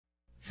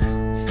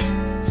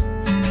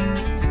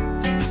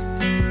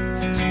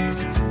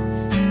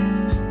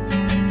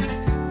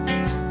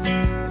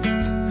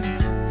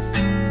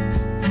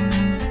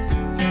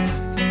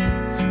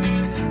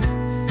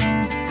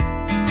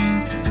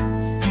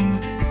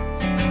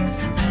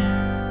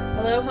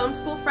Hello,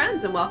 homeschool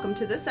friends, and welcome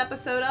to this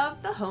episode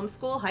of the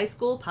Homeschool High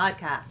School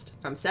Podcast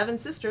from Seven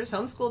Sisters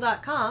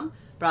Homeschool.com,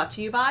 brought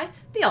to you by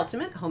the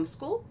Ultimate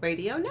Homeschool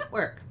Radio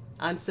Network.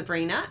 I'm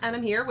Sabrina, and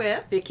I'm here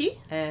with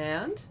Vicky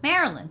and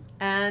Marilyn.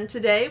 And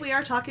today we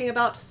are talking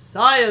about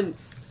science.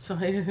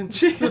 Science.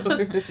 Had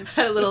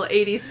a little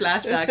 80s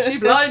flashback. She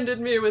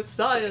blinded me with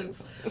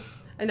science.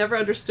 I never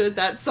understood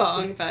that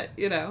song, but,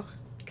 you know.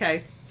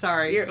 Okay,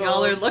 sorry.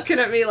 Y'all are looking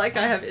at me like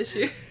I have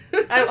issues.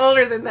 I'm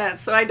older than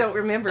that, so I don't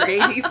remember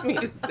 80s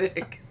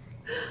music.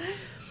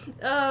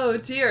 Oh,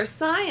 dear.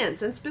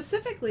 Science, and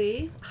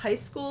specifically high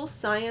school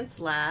science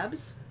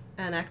labs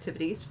and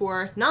activities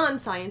for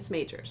non-science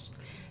majors.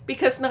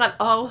 Because not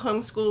all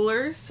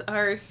homeschoolers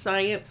are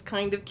science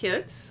kind of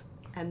kids.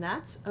 And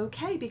that's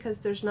okay, because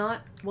there's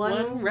not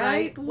one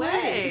right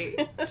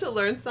way to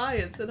learn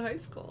science in high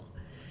school.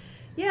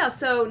 Yeah,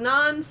 so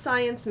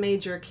non-science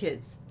major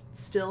kids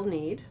still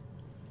need...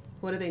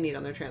 What do they need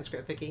on their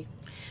transcript, Vicki?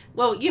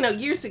 Well, you know,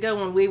 years ago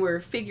when we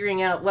were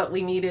figuring out what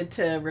we needed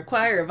to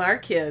require of our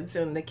kids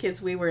and the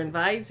kids we were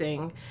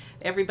advising,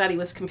 everybody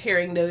was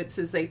comparing notes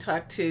as they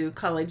talked to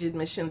college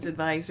admissions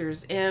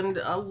advisors. And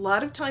a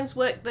lot of times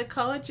what the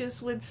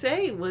colleges would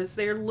say was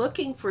they're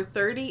looking for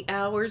 30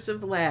 hours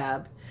of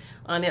lab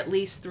on at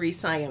least 3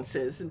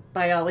 sciences,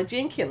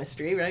 biology and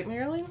chemistry, right,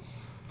 Marilyn?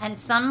 And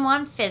some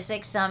want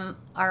physics, some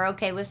are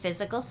okay with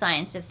physical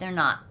science if they're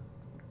not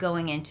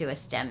going into a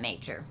STEM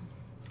major.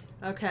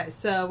 Okay,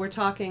 so we're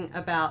talking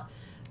about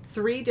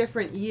 3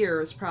 different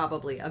years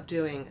probably of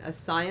doing a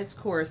science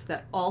course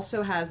that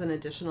also has an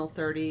additional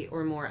 30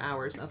 or more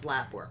hours of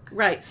lab work.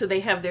 Right, so they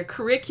have their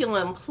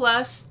curriculum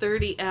plus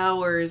 30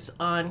 hours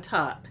on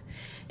top.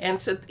 And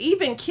so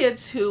even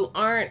kids who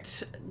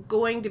aren't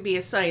going to be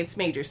a science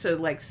major, so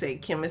like say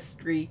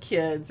chemistry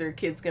kids or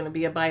kids going to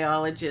be a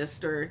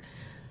biologist or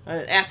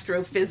an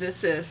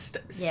astrophysicist,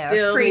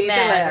 still need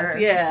their labs.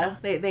 Yeah,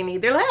 they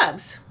need their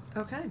labs.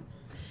 Okay.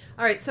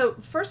 All right, so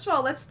first of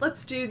all,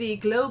 let's do the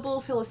global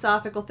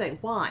philosophical thing.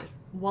 Why?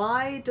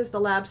 Why does the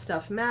lab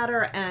stuff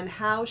matter, and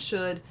how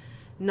should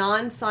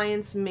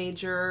non-science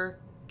major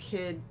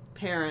kid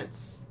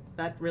parents,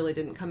 that really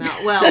didn't come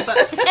out well,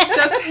 but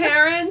the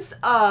parents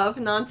of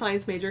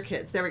non-science major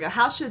kids, there we go,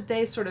 how should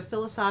they sort of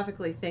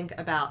philosophically think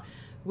about,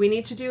 we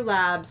need to do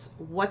labs,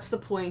 what's the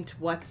point,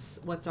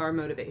 what's our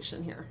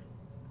motivation here?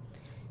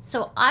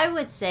 So I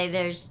would say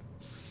there's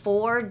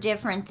 4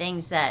 different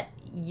things that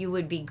you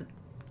would be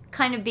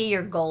kind of be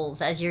your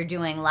goals as you're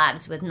doing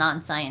labs with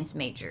non-science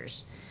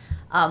majors.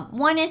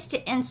 One is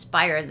to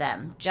inspire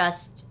them,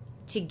 just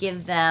to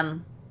give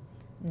them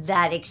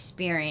that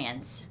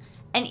experience.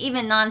 And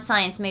even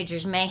non-science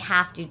majors may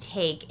have to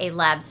take a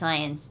lab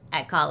science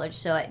at college,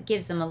 so it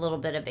gives them a little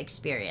bit of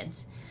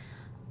experience.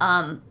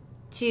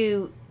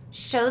 To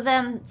show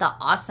them the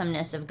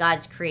awesomeness of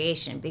God's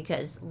creation,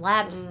 because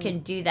labs can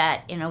do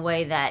that in a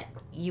way that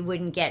you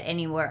wouldn't get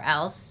anywhere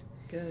else.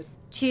 Good.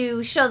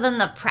 To show them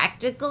the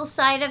practical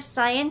side of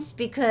science,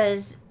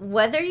 because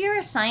whether you're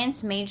a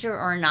science major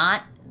or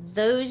not,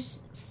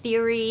 those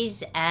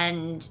theories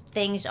and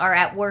things are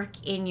at work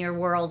in your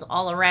world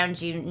all around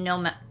you,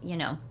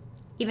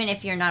 even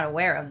if you're not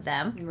aware of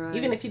them. Right.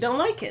 Even if you don't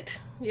like it.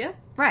 Yeah.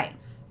 Right.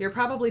 You're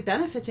probably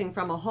benefiting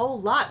from a whole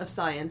lot of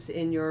science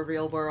in your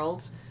real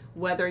world,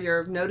 whether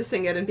you're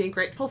noticing it and being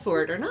grateful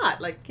for it or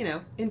not, like,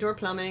 indoor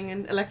plumbing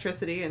and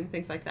electricity and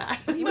things like that.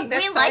 We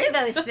like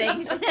those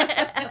things.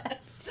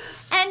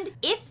 And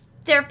if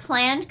they're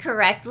planned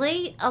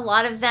correctly, a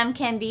lot of them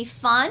can be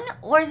fun,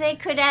 or they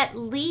could at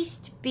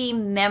least be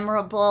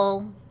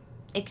memorable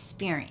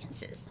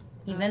experiences,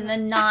 even the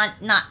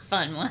not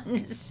fun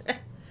ones.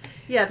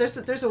 Yeah,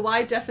 there's a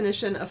wide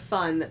definition of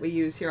fun that we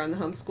use here on the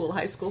Homeschool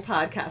High School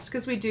Podcast,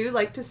 because we do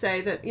like to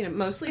say that,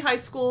 mostly high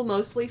school,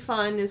 mostly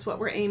fun is what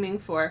we're aiming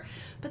for.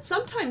 But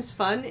sometimes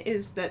fun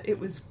is that it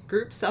was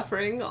group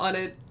suffering on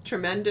a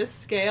tremendous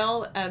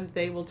scale, and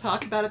they will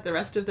talk about it the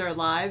rest of their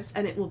lives,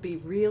 and it will be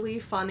really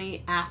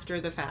funny after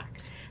the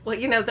fact. Well,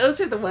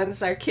 those are the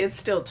ones our kids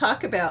still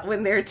talk about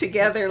when they're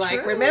together. That's like,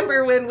 true.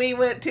 Remember when we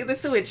went to the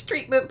sewage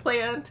treatment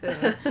plant?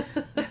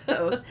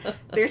 So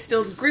there's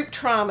still group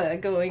trauma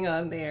going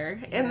on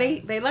there. And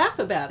Yes. they laugh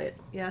about it.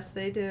 Yes,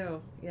 they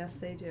do. Yes,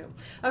 they do.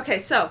 Okay,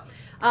 so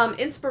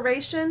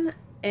inspiration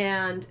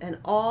and an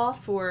awe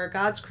for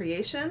God's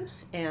creation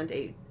and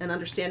an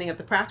understanding of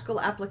the practical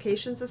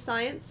applications of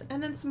science,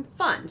 and then some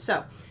fun.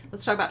 So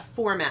let's talk about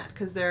format,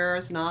 because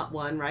there's not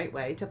one right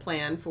way to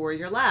plan for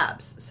your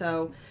labs.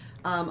 So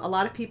a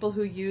lot of people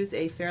who use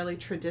a fairly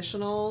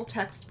traditional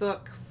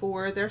textbook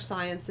for their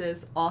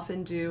sciences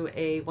often do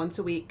a once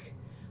a week,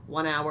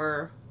 1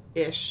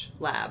 hour-ish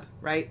lab,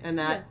 right? And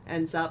that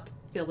ends up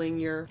filling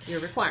your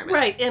requirement.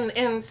 Right,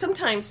 and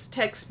sometimes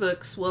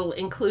textbooks will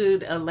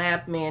include a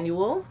lab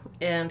manual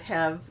and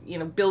have,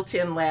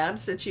 built-in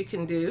labs that you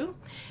can do.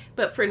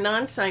 But for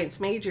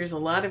non-science majors, a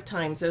lot of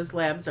times those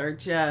labs are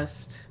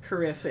just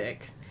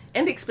horrific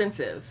and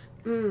expensive.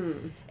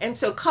 And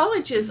so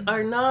colleges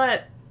are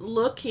not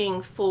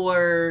looking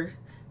for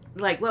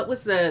like, what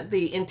was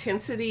the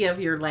intensity of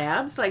your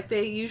labs? Like,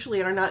 they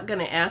usually are not going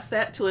to ask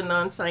that to a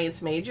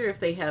non-science major if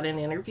they had an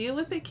interview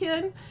with a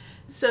kid.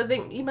 So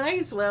then you might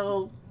as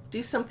well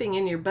do something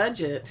in your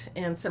budget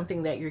and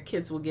something that your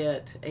kids will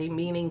get a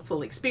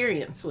meaningful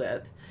experience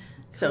with.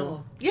 So,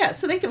 Cool. yeah,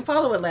 so they can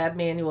follow a lab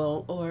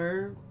manual,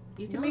 or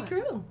you can make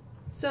your own.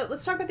 So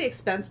let's talk about the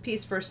expense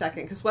piece for a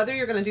second, because whether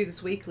you're going to do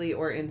this weekly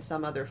or in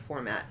some other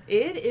format,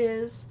 it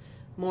is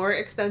more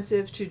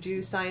expensive to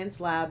do science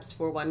labs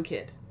for one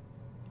kid.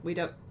 We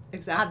don't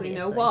exactly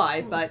know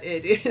why, but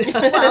it is.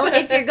 Well,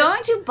 if you're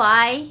going to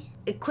buy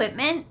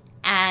equipment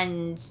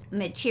and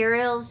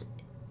materials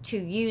to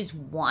use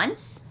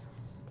once,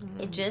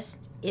 it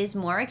just is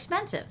more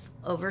expensive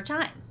over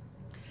time.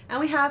 And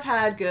we have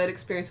had good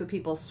experience with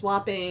people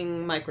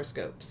swapping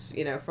microscopes,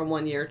 from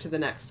one year to the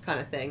next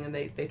kind of thing. And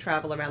they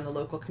travel around the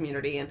local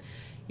community, and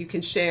you can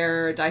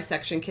share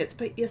dissection kits,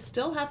 but you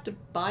still have to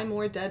buy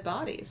more dead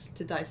bodies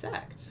to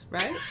dissect,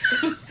 right?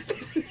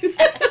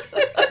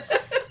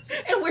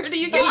 And where do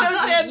you get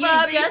those dead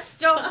bodies? You just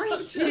don't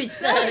reuse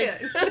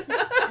those.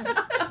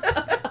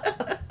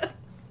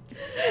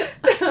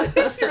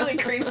 It's really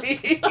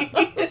creepy.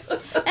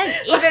 And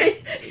even,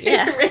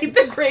 raid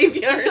the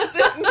graveyards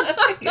at night.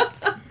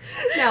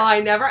 Now, I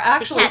never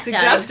actually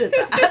suggested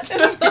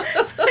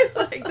that.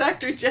 Like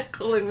Dr.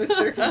 Jekyll and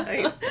Mr.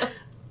 Hyde.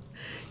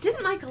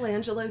 Didn't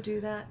Michelangelo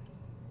do that?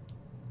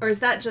 Or is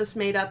that just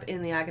made up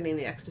in The Agony and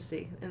the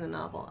Ecstasy in the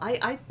novel?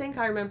 I think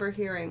I remember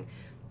hearing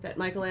that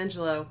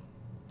Michelangelo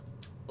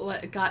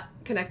got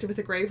connected with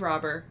a grave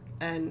robber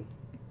and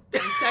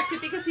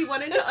dissected because he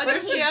wanted to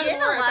understand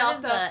more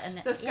about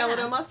the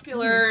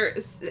skeletal-muscular,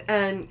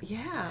 and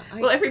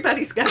well,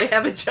 everybody's got to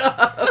have a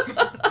job.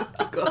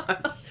 Oh,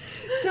 gosh.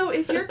 So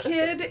if your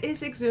kid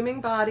is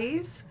exhuming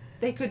bodies,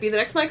 they could be the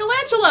next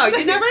Michelangelo.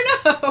 You never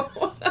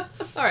know.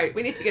 All right,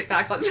 we need to get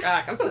back on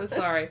track. I'm so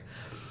sorry.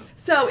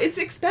 So it's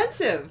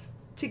expensive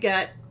to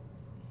get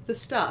the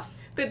stuff.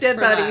 The dead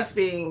bodies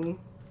being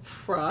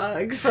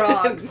frogs,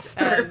 and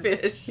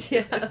starfish.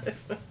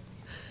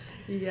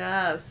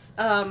 Yes.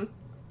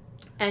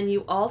 And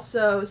you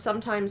also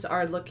sometimes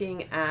are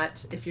looking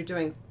at, if you're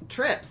doing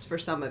trips for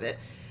some of it,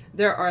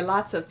 there are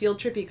lots of field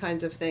trippy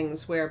kinds of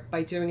things where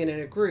by doing it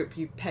in a group,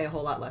 you pay a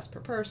whole lot less per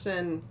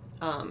person,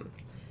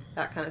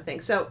 that kind of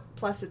thing. So,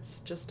 plus it's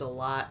just a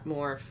lot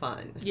more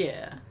fun.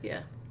 Yeah.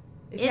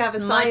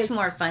 It's much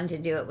more fun to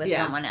do it with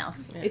someone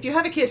else. Yeah. If you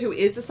have a kid who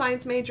is a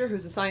science major,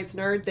 who's a science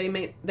nerd, they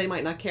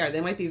might not care.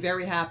 They might be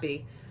very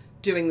happy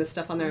doing this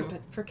stuff on their own.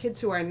 But for kids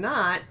who are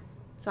not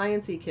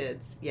science-y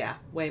kids,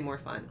 way more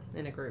fun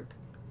in a group.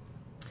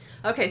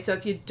 Okay, so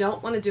if you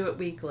don't want to do it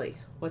weekly,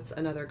 what's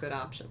another good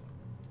option?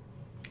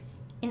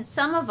 In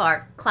some of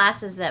our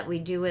classes that we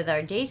do with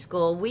our day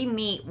school, we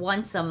meet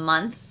once a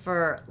month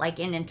for like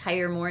an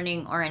entire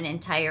morning or an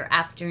entire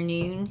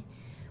afternoon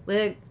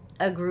with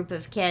a group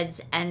of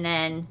kids. And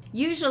then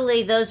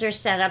usually those are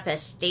set up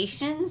as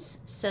stations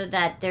so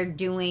that they're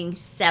doing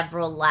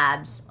several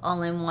labs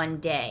all in one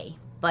day.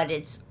 But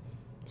it's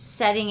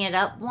setting it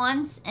up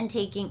once and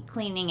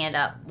cleaning it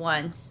up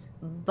once,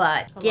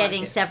 but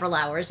getting several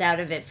hours out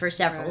of it for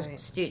several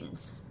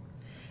students.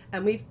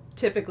 And we've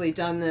typically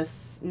done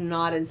this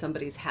not in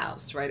somebody's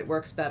house, right? It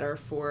works better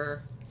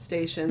for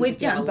stations. We've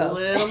done both. A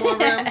little more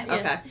room.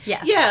 Okay.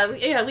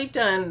 Yeah, we've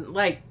done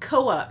like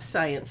co-op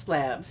science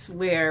labs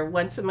where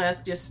once a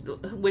month, just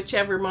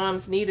whichever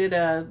moms needed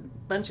a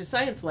bunch of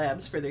science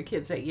labs for their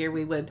kids that year,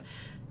 we would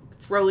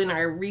throw in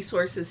our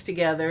resources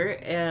together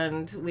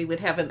and we would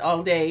have an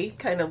all-day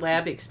kind of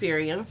lab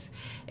experience,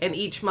 and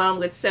each mom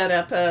would set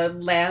up a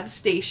lab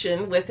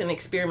station with an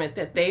experiment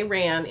that they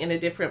ran in a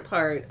different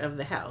part of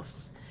the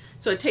house.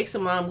 So it takes a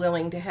mom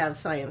willing to have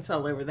science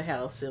all over the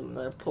house, in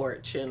the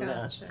porch and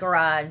the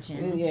garage.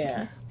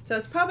 And So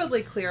it's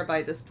probably clear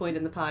by this point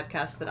in the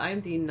podcast that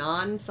I'm the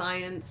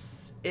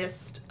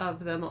non-science-ist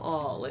of them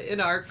all in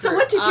our group. So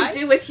what did you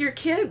do with your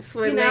kids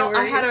when they were...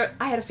 I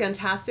had a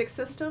fantastic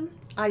system.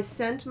 I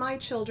sent my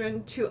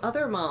children to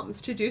other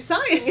moms to do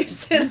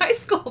science in high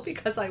school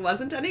because I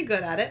wasn't any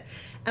good at it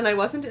and I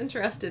wasn't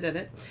interested in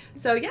it.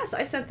 So yes,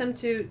 I sent them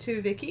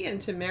to Vicky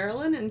and to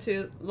Marilyn and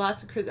to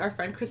lots of our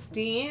friend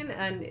Christine,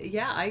 and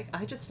I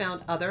just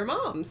found other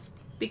moms.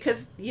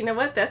 Because you know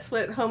what? That's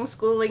what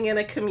homeschooling in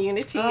a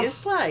community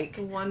is like. It's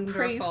wonderful.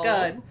 Praise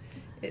God.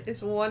 It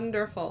is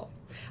wonderful. All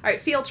right,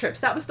 field trips.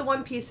 That was the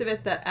one piece of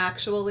it that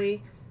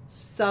actually...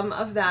 Some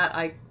of that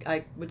I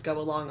would go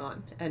along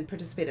on and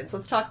participate in. So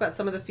let's talk about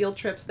some of the field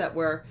trips that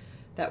were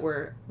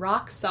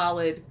rock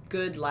solid,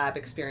 good lab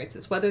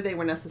experiences, whether they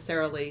were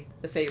necessarily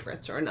the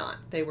favorites or not.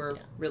 They were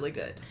really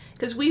good.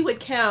 Because we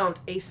would count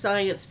a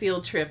science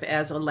field trip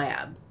as a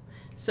lab.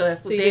 So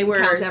if you didn't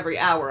count every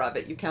hour of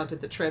it, you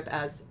counted the trip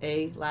as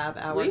a lab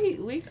hour. We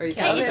it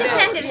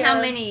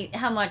depended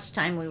how much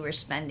time we were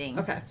spending.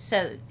 Okay.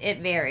 So it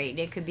varied.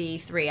 It could be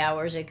 3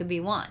 hours. It could be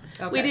 1.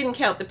 Okay. We didn't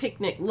count the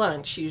picnic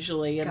lunch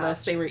usually,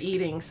 unless they were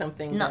eating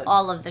something. Not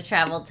all of the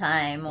travel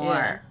time,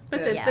 or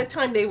but the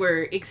time they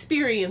were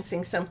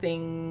experiencing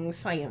something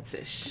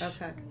science-ish.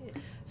 Okay.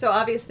 So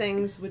obvious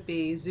things would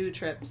be zoo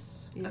trips,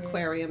 Yeah.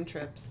 aquarium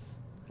trips.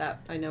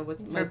 That I know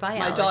was my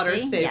biology,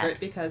 daughter's favorite yes.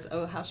 because,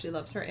 oh, how she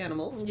loves her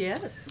animals.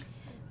 Yes.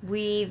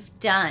 We've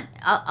done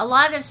a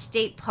lot of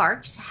state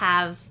parks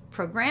have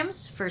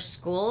programs for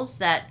schools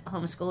that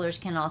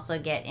homeschoolers can also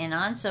get in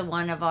on. So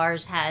one of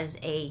ours has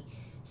a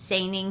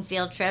seining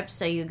field trip.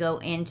 So you go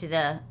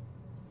into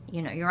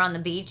you're on the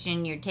beach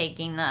and you're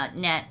taking the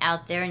net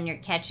out there and you're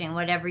catching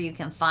whatever you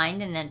can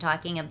find and then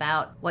talking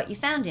about what you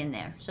found in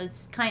there. So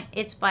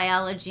it's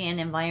biology and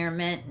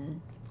environment.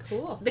 And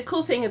Cool. The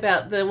cool thing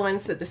about the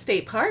ones that the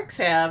state parks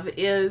have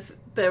is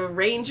the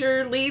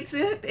ranger leads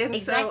it, and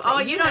exactly. so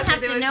all you don't have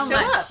to do to is know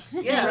show much.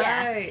 up.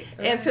 Yeah. Right.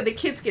 And so the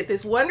kids get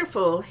this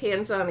wonderful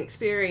hands-on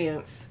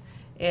experience,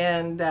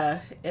 and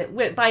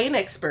by an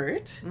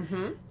expert.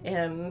 Mm-hmm.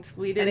 And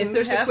we And didn't. if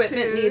there's have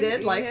equipment to,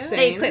 needed, like yeah. Sains,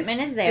 The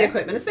equipment is there. The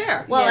equipment is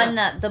there. Well,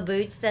 Yeah. and the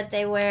boots that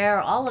they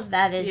wear, all of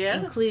that is Yeah.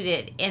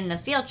 included in the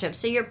field trip.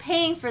 So you're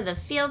paying for the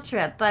field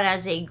trip, but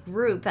as a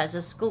group, as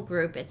a school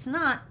group, it's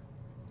not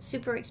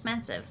super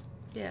expensive.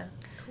 Yeah.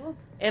 Cool.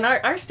 And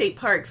our state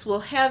parks will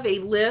have a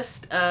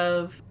list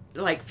of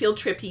like field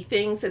trippy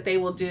things that they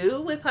will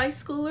do with high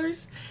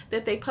schoolers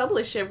that they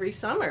publish every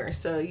summer.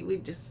 So we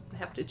just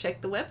have to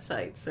check the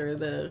websites or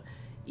the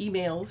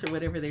emails or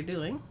whatever they're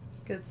doing.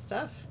 Good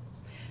stuff.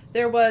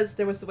 There was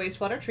the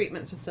wastewater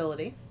treatment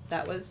facility.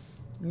 That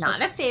was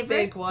Not a favorite,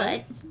 big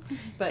one.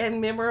 But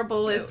And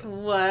memorable is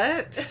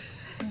what?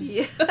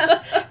 Yeah,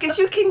 because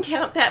you can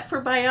count that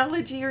for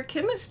biology or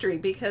chemistry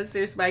because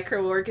there's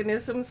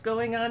microorganisms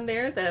going on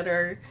there that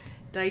are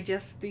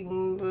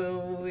digesting the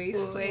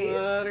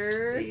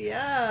wastewater.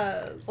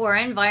 Yes. or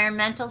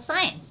environmental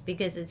science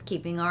because it's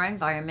keeping our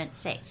environment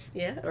safe.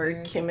 Yeah,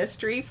 or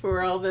chemistry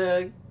for all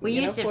the We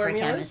used it for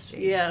formulas.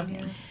 chemistry. Yeah.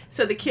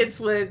 So the kids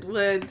would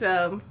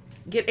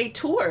get a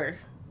tour.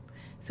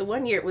 So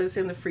one year it was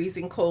in the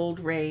freezing cold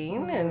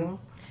rain, and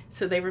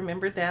so they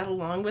remembered that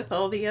along with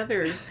all the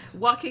other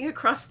walking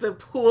across the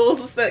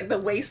pools, the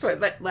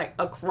wastewater, like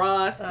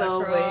across the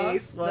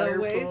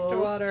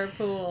wastewater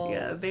pools.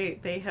 Yeah,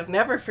 they have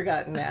never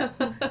forgotten that.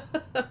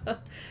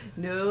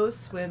 No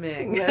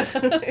swimming. Yes.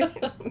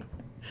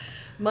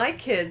 My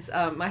kids,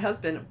 my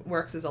husband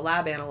works as a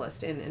lab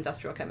analyst in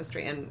industrial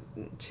chemistry, and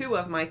 2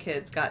 of my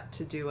kids got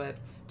to do a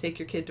take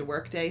your kid to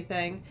work day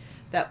thing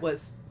that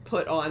was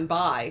put on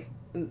by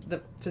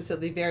the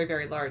facility, very,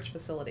 very large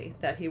facility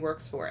that he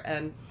works for.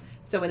 And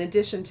so in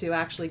addition to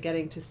actually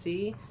getting to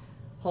see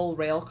whole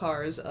rail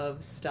cars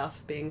of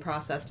stuff being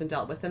processed and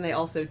dealt with, and they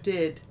also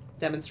did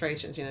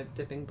demonstrations,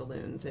 dipping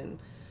balloons in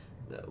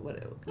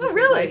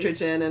really?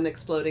 nitrogen and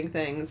exploding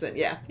things, and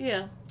yeah.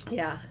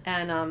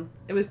 And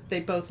they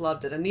both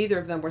loved it, and neither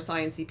of them were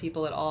sciencey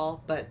people at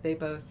all, but they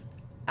both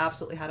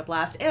absolutely had a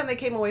blast, and they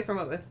came away from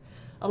it with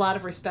a lot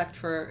of respect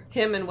for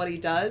him and what he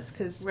does,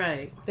 because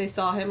Right. they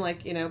saw him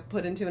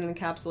put into an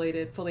fully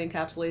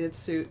encapsulated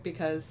suit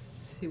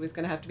because he was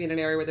going to have to be in an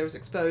area where there was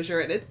exposure,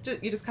 and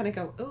you just kind of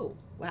go, oh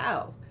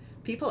wow,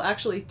 people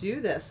actually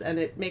do this, and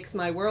it makes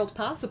my world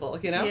possible,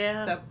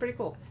 Yeah. So pretty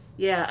cool.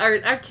 Yeah,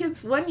 our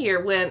kids one year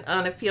went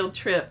on a field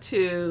trip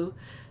to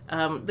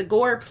the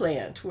Gore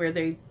plant where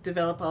they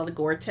develop all the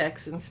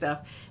Gore-Tex and stuff.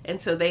 And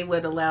so they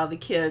would allow the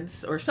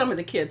kids, or some of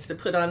the kids, to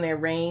put on their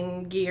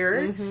rain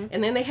gear. Mm-hmm.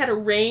 And then they had a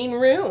rain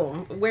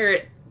room where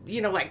it,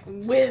 like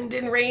wind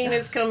and rain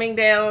is coming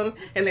down.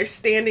 And they're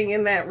standing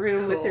in that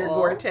room with their Cool.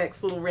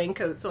 Gore-Tex little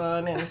raincoats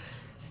on and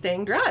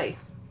staying dry.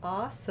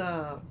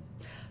 Awesome.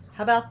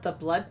 How about the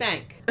blood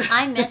bank?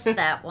 I missed that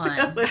That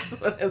one. was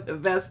one of the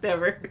best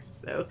ever.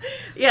 So,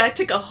 yeah, I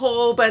took a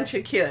whole bunch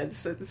of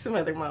kids, some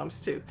other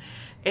moms too,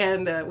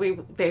 and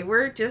they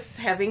were just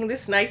having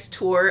this nice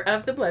tour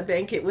of the blood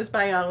bank. It was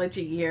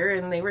biology year,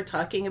 and they were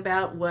talking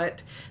about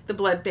what the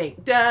blood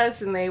bank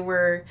does, and they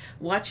were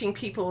watching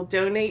people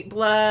donate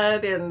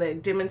blood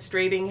and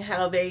demonstrating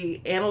how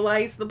they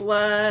analyze the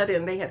blood,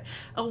 and they had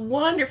a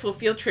wonderful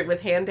field trip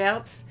with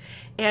handouts.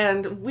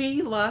 And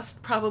we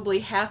lost probably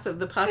half of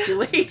the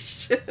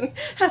population.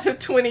 Out of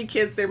 20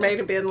 kids, there might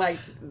have been like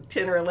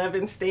 10 or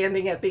 11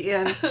 standing at the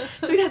end.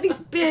 So we'd have these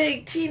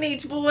big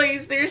teenage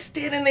boys. They're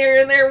standing there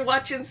and they're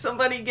watching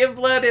somebody give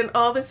blood. And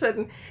all of a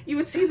sudden, you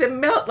would see them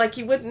melt like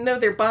you wouldn't know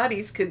their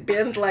bodies could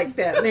bend like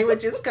that. And they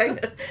would just kind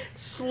of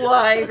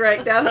slide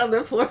right down on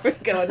the floor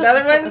and go,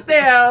 another one's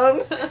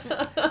down.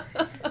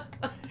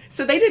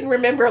 So they didn't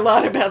remember a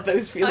lot about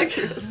those field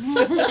trips.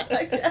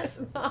 I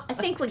guess not. I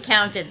think we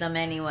counted them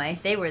anyway.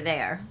 They were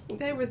there.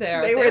 They were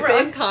there. They They were were there.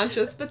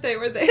 unconscious, but they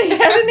were there. They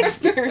had an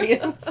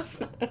experience.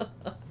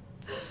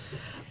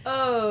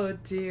 Oh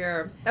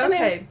dear. And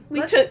then Okay.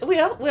 we took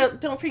well.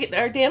 Don't forget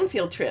our dam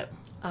field trip.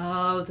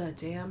 Oh, the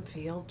damn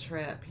field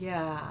trip.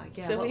 Yeah.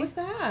 So what was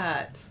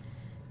that?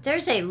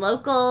 There's a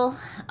local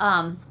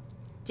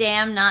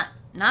dam not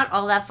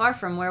all that far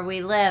from where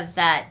we live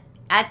that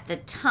at the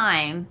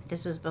time,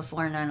 this was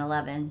before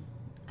 9/11,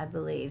 I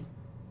believe.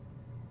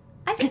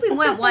 I think we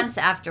went once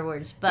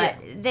afterwards, but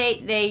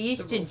they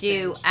used to rules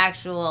do changed.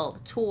 actual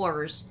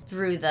tours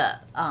through the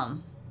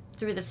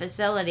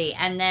facility,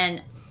 and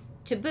then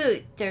to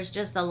boot, there's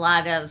just a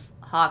lot of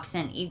hawks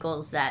and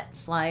eagles that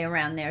fly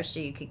around there, so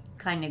you could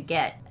kind of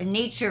get a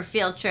nature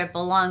field trip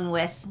along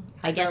with,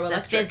 I guess, the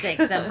Hydroelectric.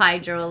 physics of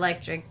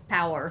hydroelectric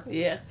power.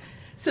 Yeah.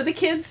 So the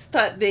kids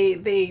thought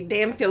the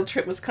dam field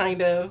trip was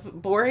kind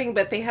of boring,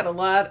 but they had a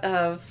lot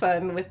of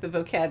fun with the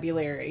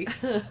vocabulary.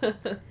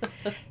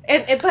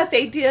 But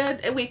they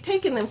did. We've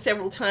taken them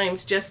several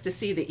times just to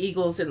see the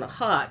eagles and the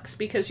hawks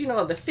because,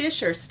 the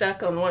fish are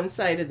stuck on one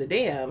side of the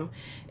dam.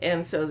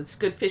 And so it's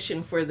good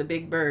fishing for the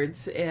big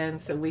birds.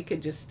 And so we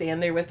could just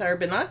stand there with our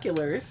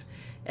binoculars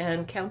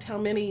and count how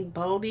many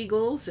bald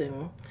eagles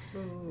and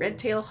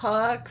red-tailed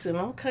hawks and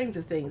all kinds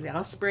of things,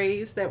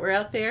 ospreys that were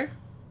out there.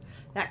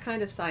 That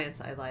kind of science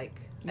I like.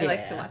 I Yeah.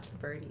 like to watch the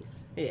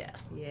birdies. Yeah.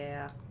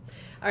 Yeah.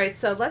 All right,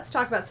 so let's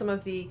talk about some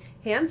of the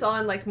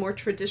hands-on, more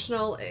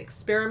traditional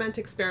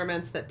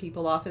experiments that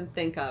people often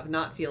think of,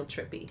 not field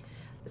trippy.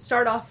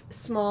 Start off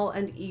small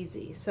and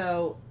easy.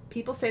 So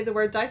people say the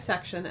word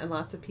dissection, and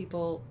lots of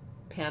people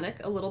panic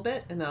a little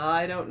bit, and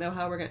I don't know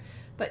how we're going to...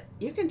 But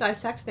you can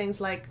dissect things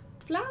like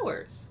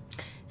flowers.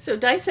 So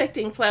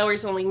dissecting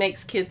flowers only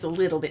makes kids a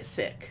little bit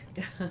sick.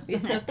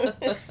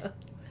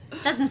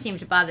 Doesn't seem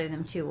to bother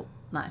them too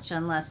much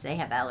unless they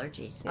have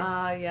allergies.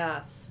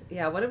 Yes.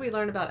 Yeah, what did we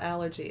learn about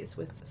allergies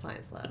with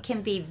science labs? It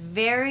can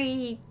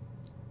be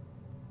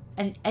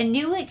a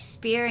new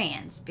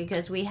experience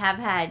because we have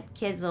had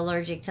kids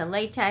allergic to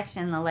latex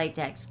and the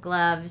latex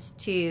gloves,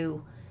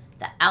 to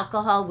the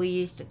alcohol we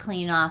use to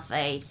clean off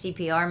a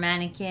CPR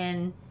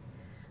mannequin.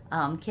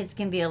 Kids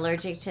can be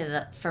allergic to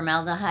the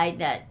formaldehyde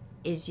that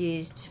is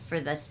used for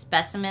the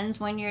specimens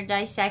when you're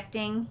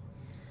dissecting.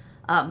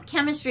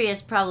 Chemistry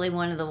is probably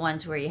one of the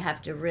ones where you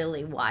have to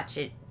really watch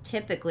it.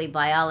 Typically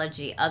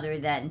biology, other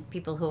than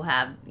people who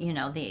have,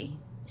 the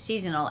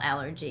seasonal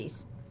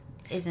allergies,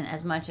 isn't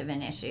as much of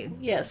an issue.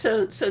 Yeah,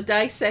 so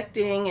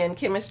dissecting and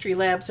chemistry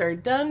labs are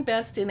done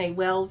best in a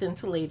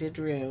well-ventilated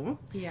room.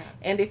 Yes.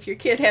 And if your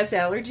kid has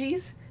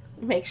allergies,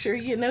 make sure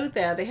you know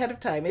that ahead of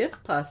time,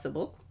 if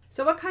possible.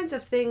 So what kinds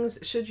of things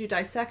should you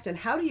dissect, and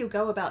how do you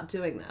go about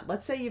doing that?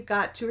 Let's say you've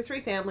got 2 or 3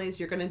 families,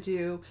 you're going to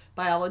do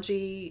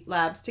biology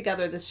labs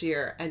together this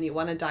year, and you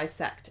want to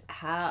dissect.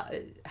 How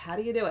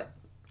do you do it?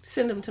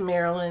 Send them to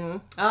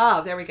Maryland.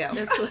 Oh, there we go.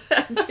 That's what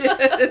I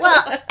did.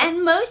 Well,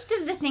 and most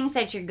of the things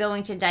that you're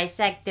going to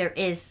dissect, there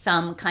is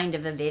some kind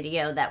of a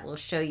video that will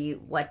show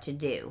you what to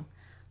do.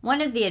 One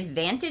of the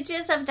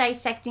advantages of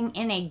dissecting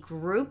in a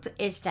group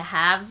is to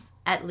have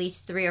at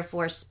least 3 or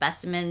 4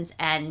 specimens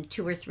and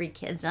 2 or 3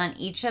 kids on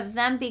each of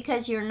them,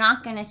 because you're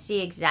not going to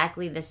see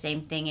exactly the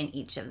same thing in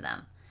each of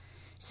them.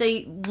 So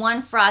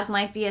one frog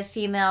might be a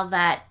female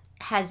that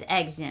has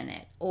eggs in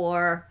it,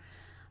 or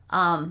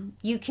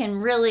you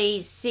can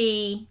really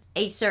see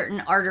a certain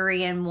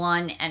artery in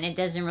one and it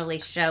doesn't really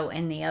show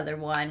in the other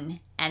one.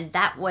 And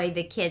that way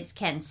the kids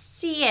can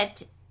see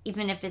it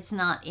even if it's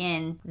not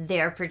in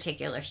their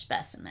particular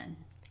specimen.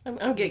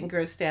 I'm getting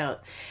grossed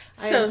out.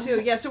 I am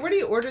too. Yeah. So where do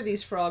you order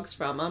these frogs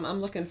from? I'm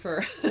looking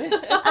for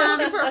I'm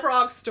looking for a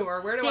frog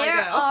store. Where do I go?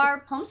 There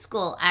are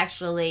homeschool,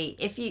 actually.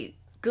 If you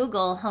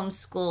Google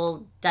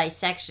homeschool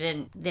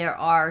dissection, there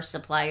are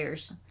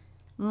suppliers.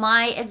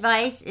 My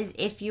advice is,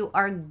 if you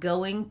are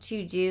going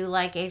to do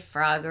like a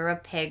frog or a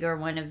pig or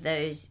one of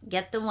those,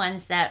 get the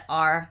ones that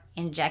are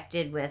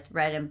injected with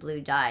red and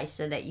blue dye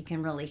so that you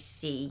can really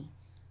see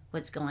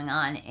what's going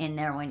on in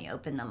there when you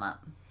open them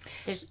up.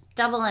 There's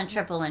double and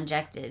triple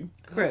injected.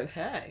 Gross.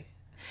 Okay.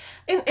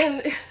 And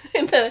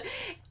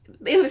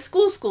in the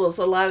schools,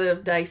 a lot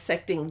of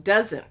dissecting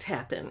doesn't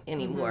happen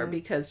anymore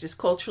because just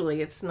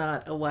culturally it's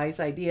not a wise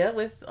idea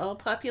with all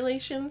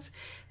populations.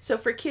 So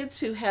for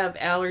kids who have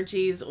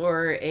allergies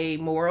or a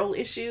moral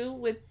issue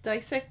with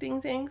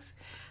dissecting things,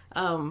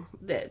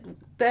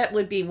 that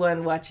would be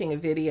one watching a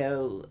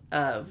video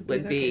of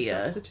would be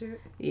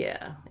substitute.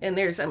 Yeah. And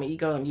you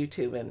go on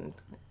YouTube and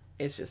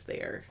it's just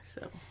there.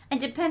 So. And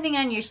depending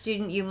on your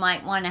student, you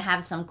might want to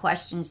have some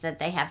questions that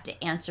they have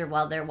to answer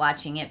while they're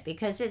watching it,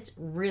 because it's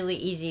really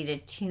easy to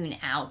tune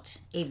out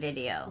a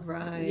video.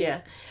 Right.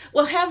 Yeah.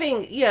 Well,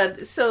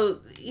 so,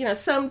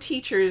 some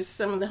teachers,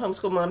 some of the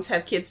homeschool moms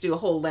have kids do a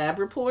whole lab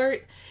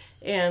report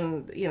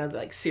and,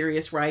 like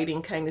serious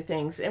writing kind of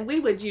things. And we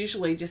would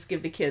usually just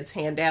give the kids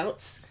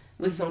handouts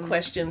with some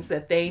questions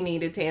that they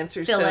needed to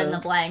answer. Fill in the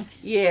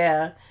blanks.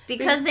 Yeah.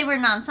 Because they were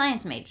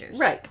non-science majors.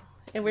 Right.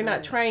 And we're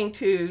not trying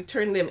to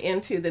turn them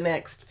into the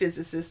next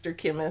physicist or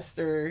chemist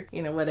or,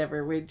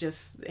 whatever. We're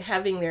just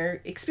having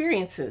their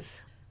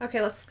experiences.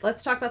 Okay,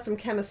 let's talk about some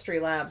chemistry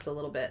labs a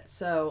little bit.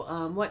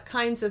 So what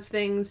kinds of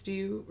things do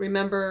you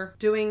remember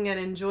doing and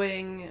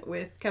enjoying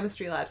with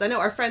chemistry labs? I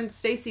know our friend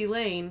Stacy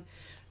Lane,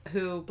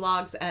 who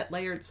blogs at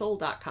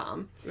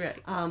layeredsoul.com,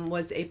 Right.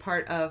 was a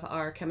part of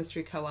our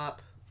chemistry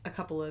co-op a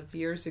couple of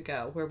years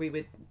ago where we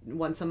would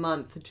once a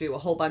month do a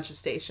whole bunch of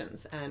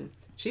stations, and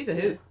she's a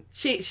hoot.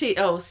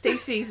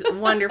 Stacy's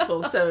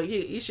wonderful. So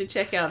you should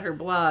check out her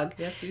blog.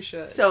 Yes, you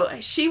should. So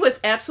she was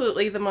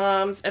absolutely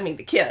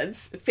the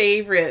kids'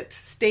 favorite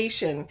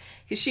station,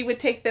 because she would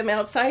take them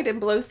outside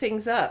and blow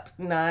things up.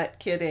 Not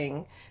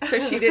kidding. So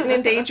she didn't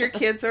endanger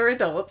kids or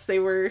adults. They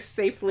were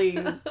safely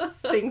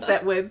things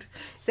that would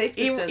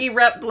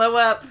erupt, blow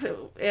up,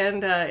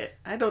 and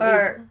I don't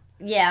know.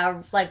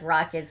 Yeah, like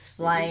rockets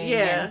flying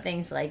and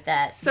things like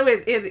that. So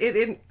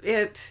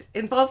it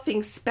involved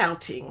things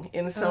spouting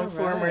in some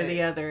form or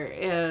the other.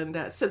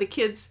 And so the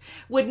kids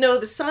would know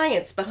the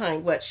science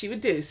behind what she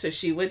would do. So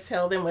she would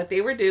tell them what they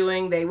were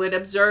doing. They would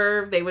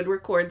observe. They would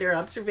record their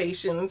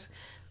observations.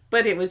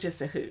 But it was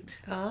just a hoot.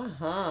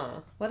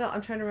 What else?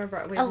 I'm trying to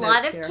remember. A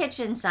lot of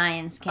kitchen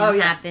science can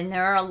happen.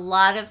 There are a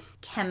lot of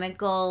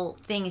chemical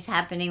things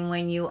happening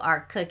when you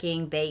are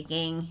cooking,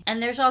 baking,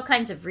 and there's all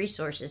kinds of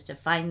resources to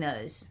find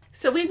those.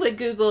 So we would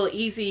Google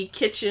easy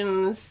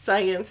kitchen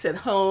science at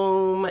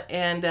home,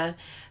 and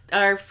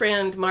our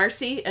friend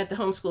Marcy at the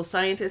Homeschool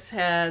Scientist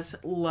has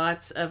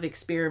lots of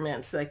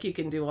experiments. Like, you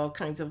can do all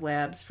kinds of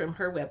labs from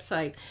her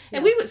website.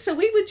 And we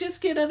would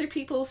just get other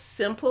people's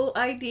simple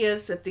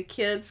ideas that the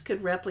kids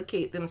could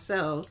replicate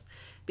themselves,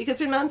 because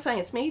they're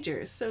non-science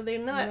majors, so they're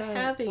not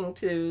having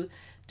to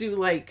do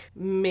like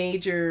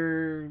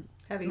major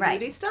heavy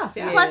duty stuff.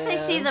 Yeah. Plus they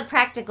see the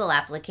practical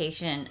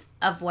application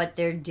of what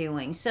they're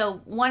doing.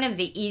 So one of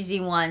the easy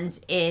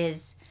ones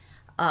is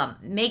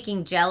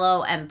making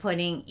Jell-O and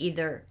putting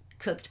either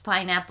cooked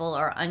pineapple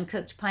or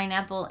uncooked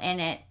pineapple in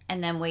it,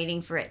 and then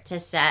waiting for it to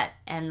set,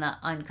 and the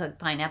uncooked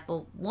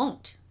pineapple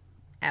won't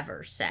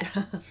ever set.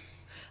 Because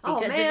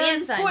of the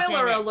enzymes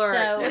spoiler in it. Alert.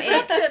 So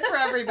it's it for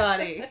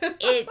everybody.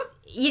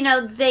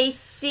 They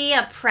see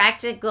a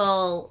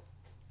practical,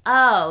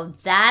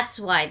 that's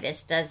why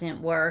this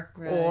doesn't work,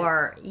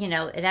 or,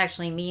 it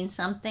actually means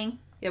something.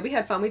 Yeah, we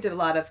had fun. We did a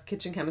lot of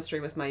kitchen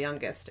chemistry with my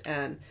youngest,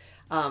 and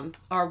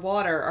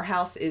our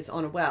house is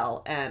on a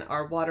well, and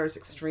our water is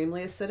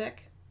extremely acidic,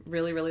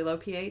 really, really low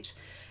pH.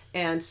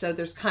 And so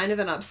there's kind of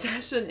an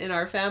obsession in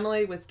our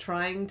family with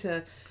trying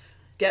to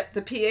get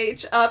the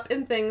pH up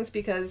in things,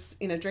 because,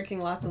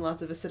 drinking lots and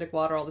lots of acidic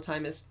water all the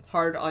time is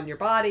hard on your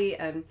body.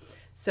 And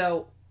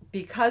so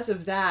because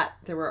of that,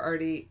 there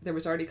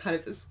was already kind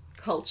of this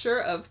culture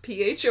of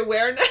pH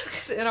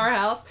awareness in our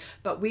house.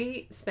 But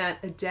we spent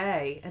a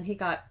day, and he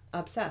got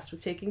obsessed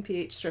with taking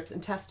pH strips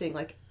and testing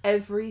like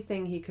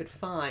everything he could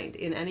find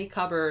in any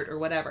cupboard or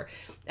whatever.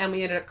 And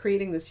we ended up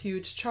creating this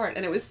huge chart,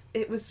 and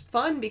it was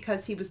fun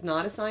because he was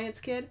not a science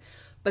kid,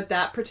 but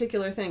that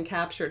particular thing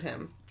captured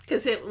him.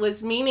 Because it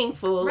was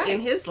meaningful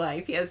in his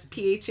life. He has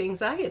pH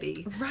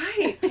anxiety.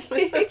 Right.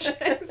 pH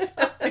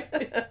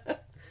anxiety.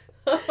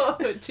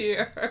 Oh,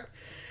 dear.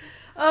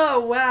 Oh,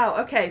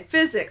 wow. Okay,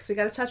 physics. We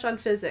got to touch on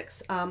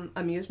physics.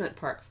 Amusement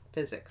park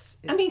physics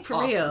is for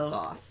awesome real.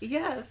 Sauce.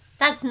 Yes.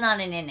 That's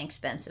not an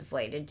inexpensive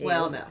way to do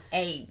no.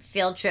 a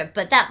field trip,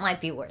 but that might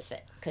be worth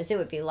it, because it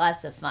would be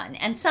lots of fun.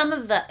 And some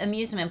of the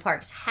amusement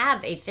parks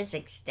have a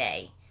physics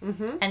day,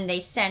 and they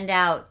send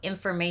out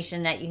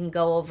information that you can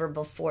go over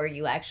before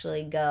you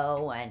actually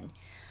go. And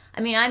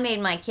I made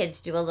my kids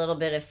do a little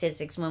bit of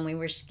physics when we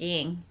were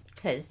skiing,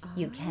 because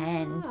you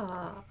can.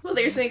 Well,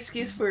 there's an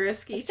excuse for a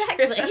ski trip.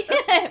 Exactly.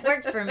 It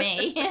worked for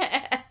me.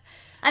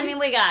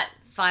 We got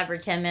 5 or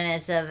 10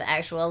 minutes of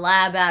actual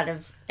lab out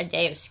of a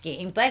day of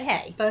skiing, but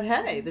hey.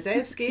 The day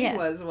of skiing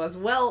was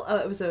well.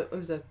 It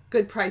was a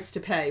good price to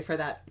pay for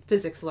that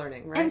physics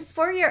learning, right? And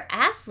for your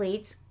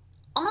athletes,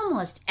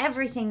 almost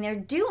everything they're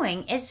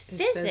doing is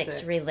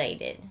physics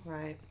related,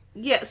 right?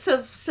 Yeah,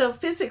 so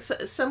physics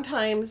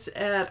sometimes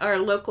at our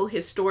local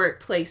historic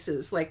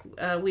places, like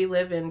we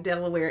live in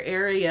Delaware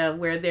area,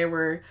 where there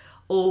were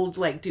old,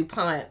 like,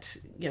 DuPont,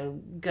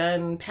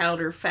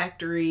 gunpowder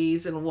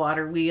factories and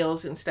water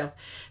wheels and stuff.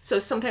 So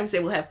sometimes they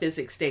will have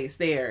physics days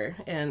there,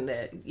 and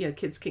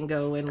kids can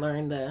go and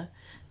learn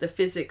the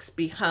physics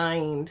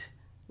behind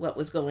what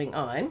was going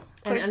on.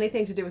 And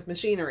anything to do with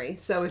machinery.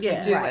 So if you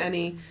do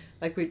any,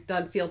 like, we've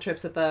done field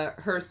trips at the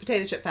Hearst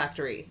potato chip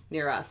factory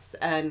near us,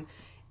 and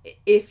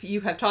if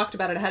you have talked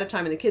about it ahead of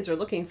time and the kids are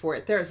looking for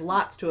it, there's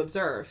lots to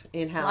observe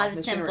in how a lot of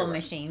machinery simple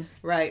works. machines.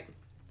 Right.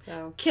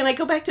 So can I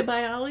go back to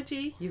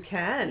biology? You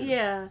can.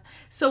 Yeah.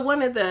 So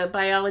one of the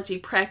biology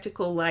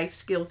practical life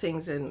skill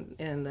things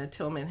in the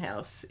Tillman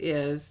house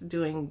is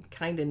doing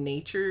kind of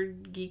nature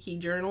geeky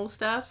journal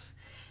stuff.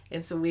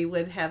 And so we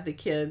would have the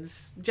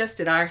kids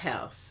just at our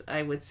house.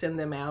 I would send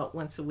them out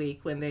once a week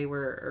when they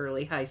were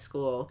early high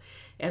school,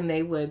 and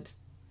they would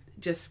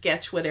just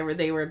sketch whatever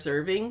they were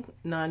observing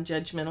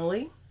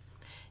non-judgmentally.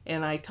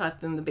 And I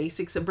taught them the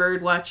basics of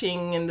bird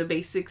watching and the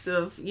basics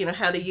of,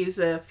 how to use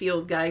a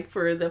field guide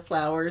for the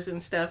flowers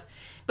and stuff.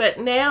 But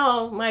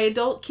now my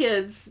adult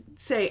kids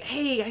say,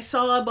 hey, I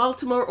saw a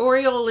Baltimore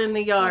Oriole in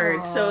the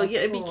yard. So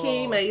yeah, it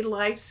became a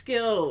life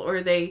skill.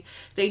 Or they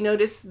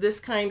noticed this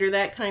kind or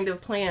that kind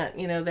of plant,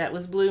 that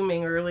was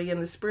blooming early in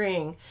the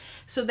spring.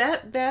 So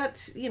that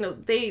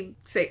they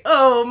say,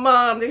 oh,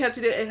 Mom, they have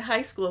to do it at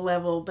high school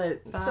level.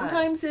 But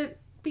sometimes it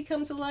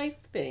becomes a life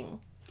thing.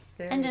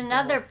 And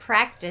another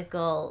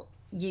practical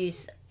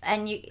use,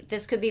 and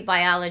this could be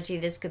biology,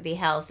 this could be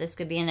health, this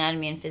could be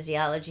anatomy and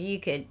physiology. You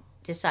could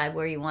decide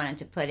where you wanted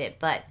to put it,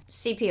 but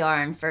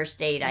CPR and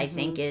first aid, I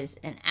think, is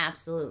an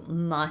absolute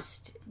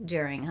must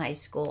during high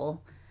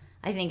school.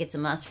 I think it's a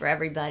must for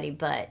everybody,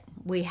 but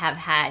we have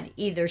had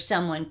either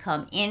someone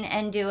come in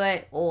and do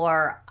it,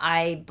 or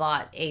I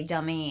bought a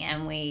dummy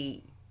and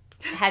we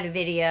had a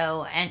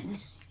video and...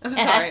 I'm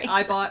sorry,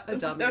 I bought a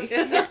dummy. A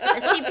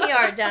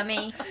CPR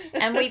dummy,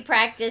 and we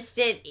practiced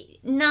it,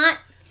 not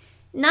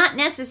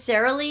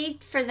necessarily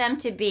for them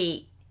to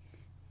be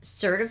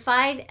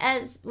certified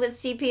as with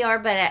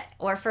CPR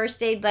or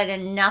first aid, but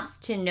enough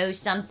to know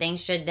something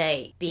should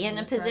they be in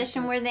a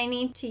position where they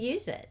need to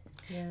use it.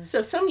 Yeah.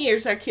 So some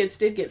years our kids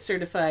did get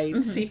certified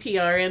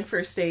CPR and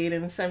first aid,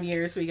 and some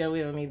years we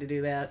don't need to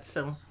do that.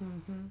 So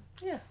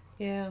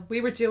Yeah, we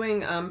were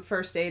doing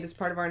first aid as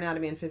part of our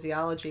anatomy and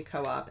physiology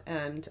co-op,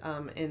 and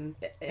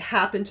it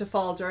happened to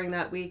fall during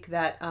that week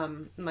that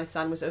my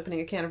son was opening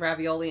a can of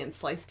ravioli and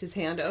sliced his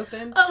hand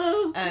open.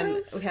 Oh, and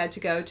gross. we had to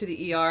go to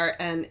the ER,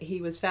 and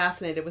he was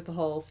fascinated with the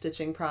whole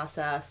stitching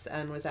process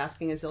and was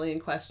asking a zillion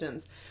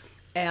questions.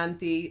 And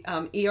the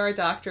ER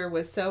doctor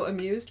was so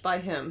amused by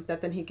him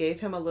that then he gave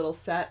him a little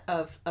set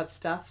of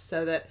stuff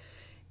so that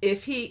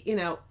if he,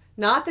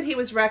 not that he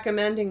was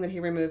recommending that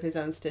he remove his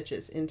own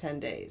stitches in 10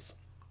 days.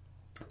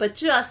 But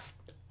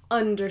just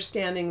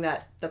understanding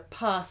that the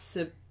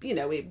and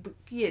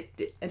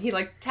he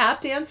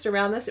tap danced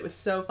around this. It was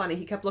so funny.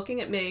 He kept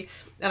looking at me,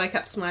 and I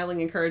kept smiling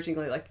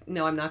encouragingly, like,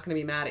 no, I'm not going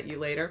to be mad at you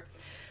later.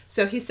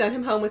 So he sent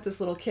him home with this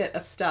little kit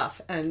of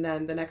stuff. And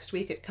then the next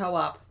week at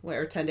co-op,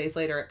 or 10 days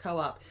later at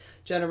co-op,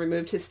 Jonah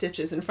removed his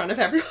stitches in front of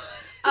everyone.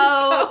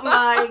 Oh,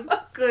 my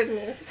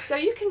goodness. So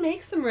you can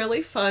make some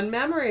really fun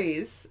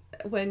memories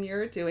when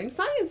you're doing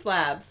science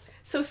labs.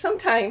 So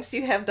sometimes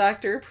you have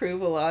doctor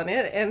approval on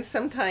it, and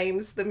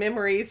sometimes the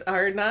memories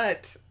are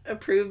not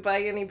approved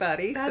by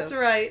anybody. That's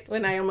right.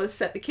 When I almost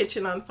set the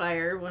kitchen on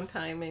fire one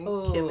time in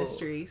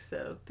chemistry.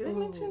 So did I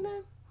mention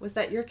that? Was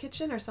that your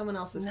kitchen or someone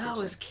else's kitchen? No,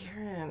 it was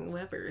Karen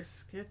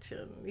Weber's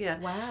kitchen. Yeah.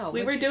 Wow.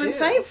 We were doing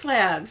science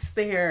labs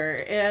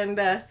there, and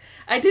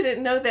I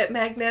didn't know that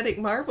magnetic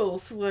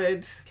marbles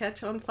would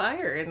catch on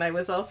fire. And I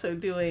was also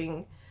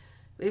doing...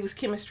 It was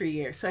chemistry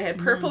year. So I had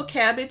purple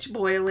cabbage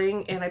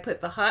boiling, and I put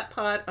the hot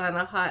pot on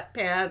a hot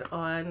pad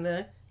on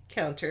the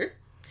counter.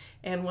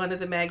 And one of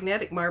the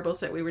magnetic marbles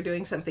that we were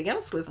doing something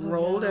else with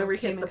rolled over,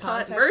 hit the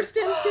pot, burst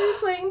into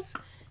flames.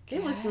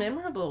 It was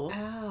memorable.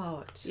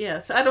 Ouch.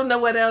 Yes. I don't know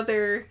what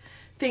other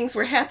things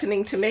were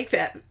happening to make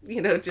that,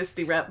 just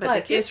erupt. But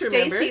the kids if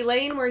remember. Stacy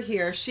Lane were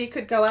here, she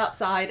could go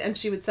outside and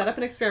she would set up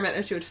an experiment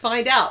and she would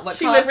find out what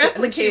she caused would it.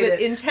 And she would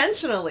replicate it.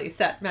 intentionally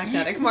set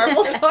magnetic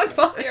marbles on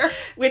fire.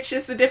 Which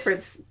is the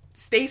difference.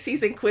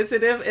 Stacy's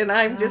inquisitive, and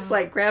I'm just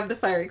grab the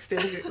fire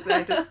extinguisher because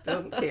I just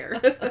don't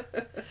care.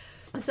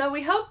 So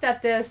we hope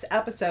that this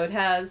episode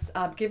has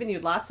given you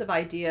lots of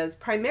ideas,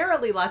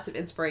 primarily lots of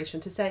inspiration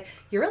to say,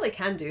 you really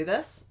can do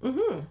this.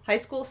 Mm-hmm. High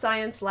school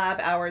science lab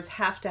hours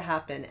have to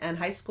happen, and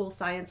high school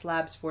science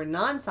labs for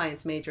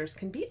non-science majors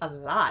can be a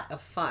lot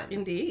of fun.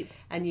 Indeed.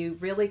 And you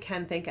really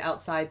can think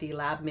outside the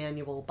lab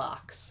manual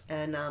box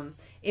and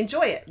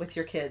enjoy it with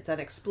your kids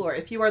and explore.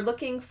 If you are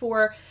looking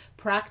for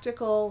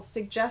practical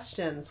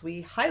suggestions,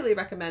 we highly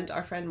recommend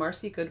our friend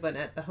Marcy Goodwin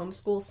at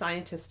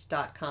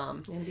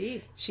thehomeschoolscientist.com.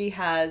 Indeed. She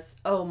has,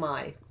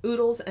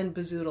 oodles and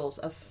bazoodles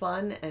of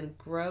fun and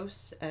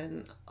gross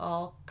and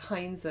all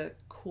kinds of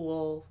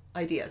cool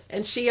ideas.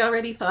 And she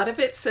already thought of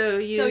it, so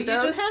you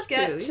don't just have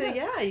get to. Yes.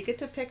 Yeah, you get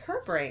to pick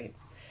her brain.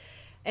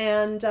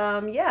 And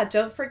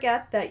don't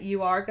forget that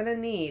you are going to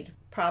need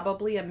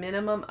probably a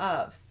minimum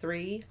of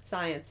 3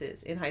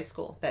 sciences in high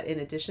school, that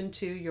in addition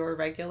to your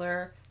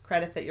regular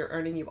credit that you're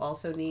earning, you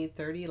also need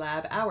 30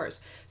 lab hours.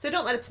 So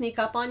don't let it sneak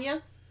up on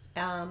you.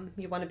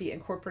 You want to be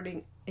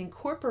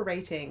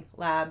incorporating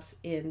labs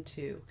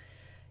into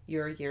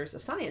your years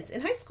of science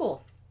in high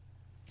school.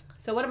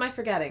 So what am I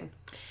forgetting?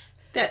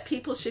 That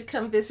people should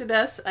come visit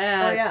us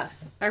at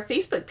our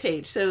Facebook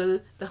page.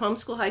 So the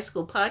Homeschool High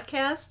School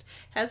Podcast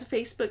has a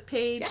Facebook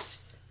page.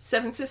 Yes.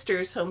 Seven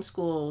Sisters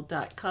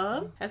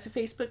Homeschool.com has a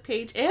Facebook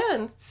page,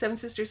 and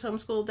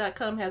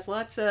SevenSistersHomeschool.com has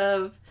lots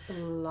of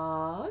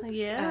blogs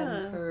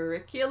and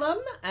curriculum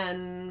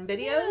and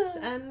videos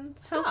and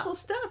stuff. Helpful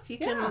stuff. You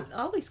can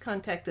always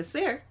contact us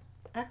there.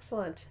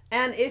 Excellent.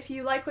 And if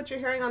you like what you're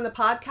hearing on the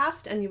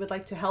podcast and you would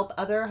like to help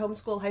other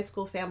homeschool high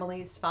school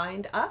families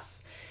find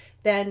us,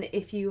 then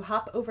if you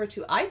hop over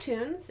to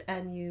iTunes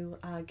and you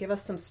give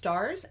us some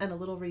stars and a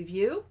little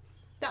review,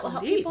 That will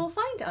help Indeed. people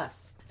find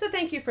us. So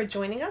thank you for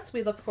joining us.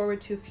 We look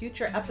forward to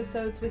future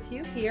episodes with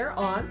you here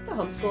on the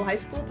Homeschool High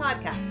School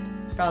podcast.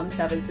 From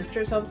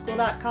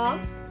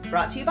SevenSistersHomeschool.com,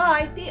 brought to you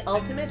by the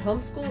Ultimate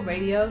Homeschool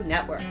Radio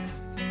Network.